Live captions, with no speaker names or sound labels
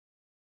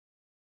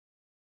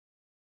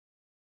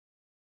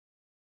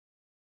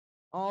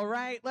All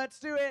right, let's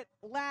do it.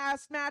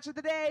 Last match of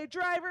the day.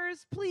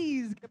 Drivers,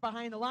 please get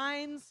behind the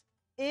lines.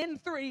 In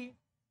 3,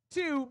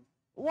 2,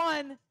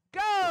 1,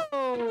 go!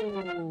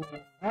 All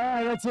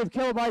right, let's see if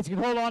Kilobytes can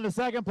hold on to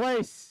second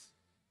place.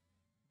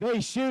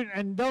 They shoot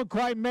and don't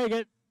quite make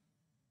it.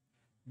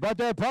 But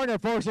their partner,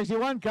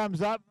 461,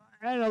 comes up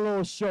and a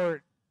little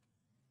short.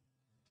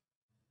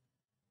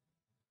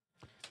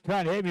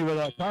 Trying to hit me with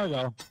a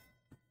cargo.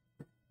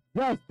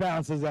 Just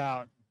bounces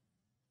out.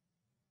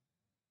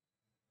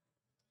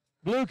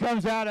 Blue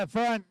comes out at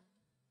front.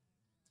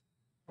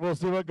 We'll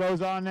see what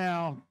goes on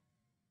now.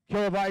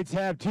 Kilobytes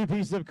have 2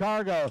 pieces of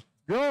cargo.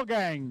 Girl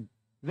Gang,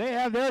 they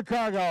have their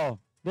cargo.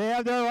 They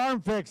have their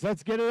arm fixed.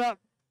 Let's get it up.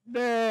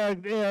 There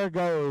it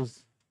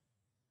goes.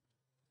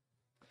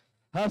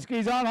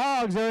 Huskies on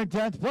Hogs. They're in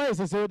 10th place.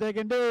 Let's see what they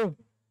can do.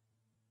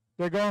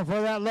 They're going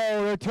for that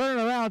low. They're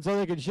turning around so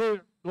they can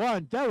shoot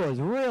one. That was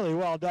really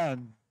well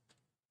done.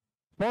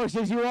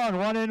 461,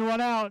 1 in,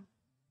 1 out.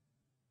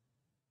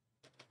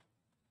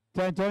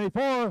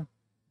 1024.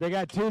 They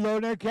got 2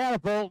 loading their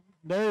catapult.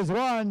 There's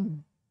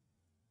 1.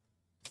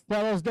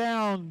 Settles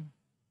down.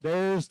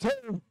 There's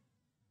 2.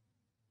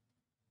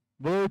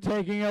 Blue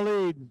taking a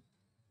lead.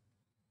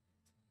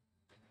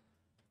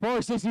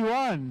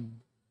 461.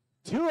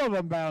 2 of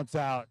them bounce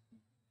out.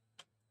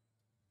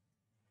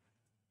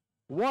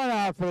 1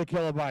 out for the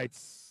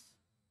Kilobytes.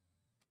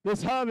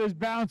 This hub is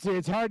bouncy.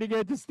 It's hard to get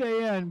it to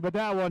stay in, but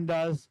that one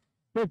does.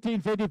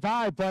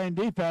 1555 playing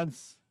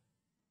defense.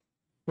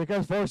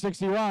 Because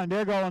 461,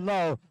 they're going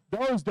low.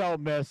 Those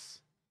don't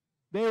miss.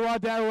 They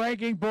want that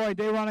ranking point.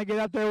 They want to get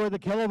up there with the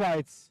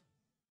Kilobytes.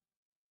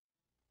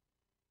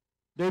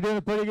 They're doing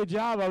a pretty good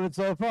job of it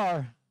so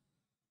far.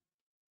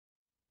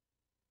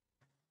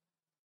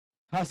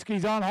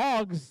 Huskies on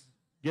Hogs.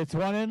 Gets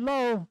 1 in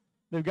low.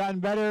 They've gotten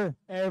better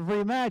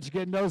every match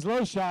getting those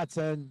low shots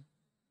in.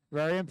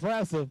 Very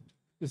impressive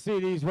to see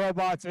these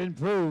robots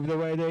improve the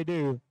way they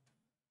do.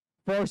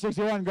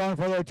 461 going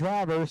for their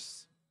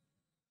traverse.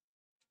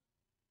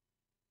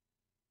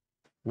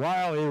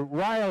 Riley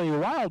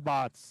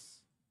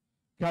Wildbots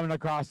coming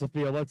across the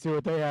field. Let's see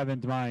what they have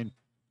in mind.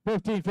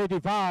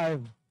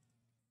 1555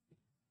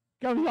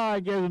 comes by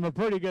and gives them a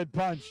pretty good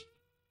punch.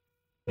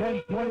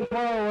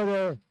 1024 with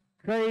a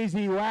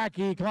crazy,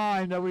 wacky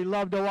climb that we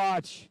love to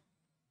watch.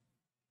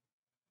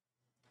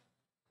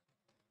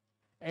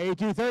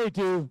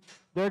 8232,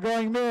 they're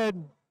going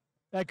mid.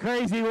 That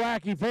crazy,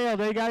 wacky fail.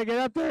 They got to get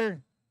up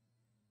there.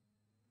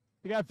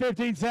 They got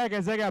 15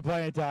 seconds. They got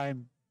plenty of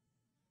time.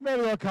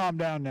 Maybe they'll calm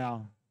down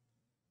now.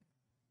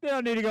 They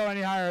don't need to go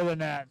any higher than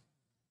that.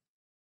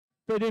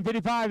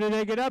 1555, if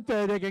they get up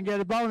there, they can get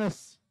a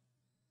bonus.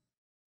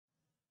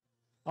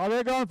 Oh,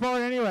 they're going for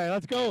it anyway.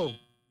 Let's go.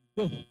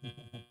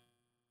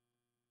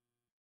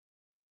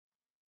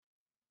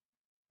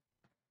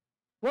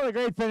 What a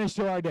great finish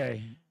to our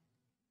day.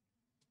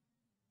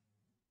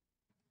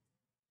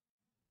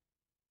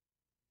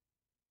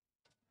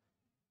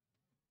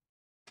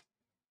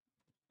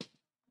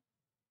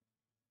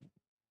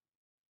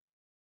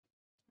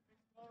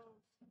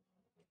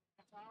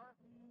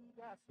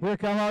 Here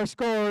come our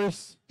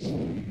scores.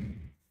 Blue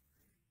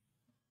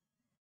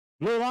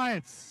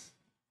Alliance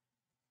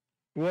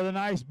with a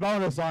nice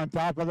bonus on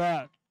top of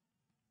that.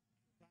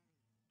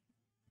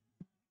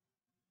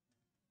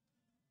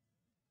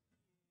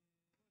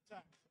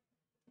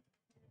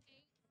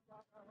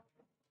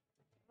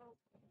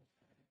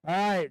 All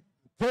right,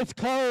 pitch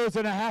close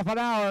in a half an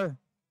hour.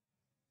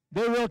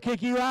 They will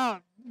kick you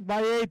out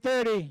by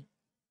 8:30.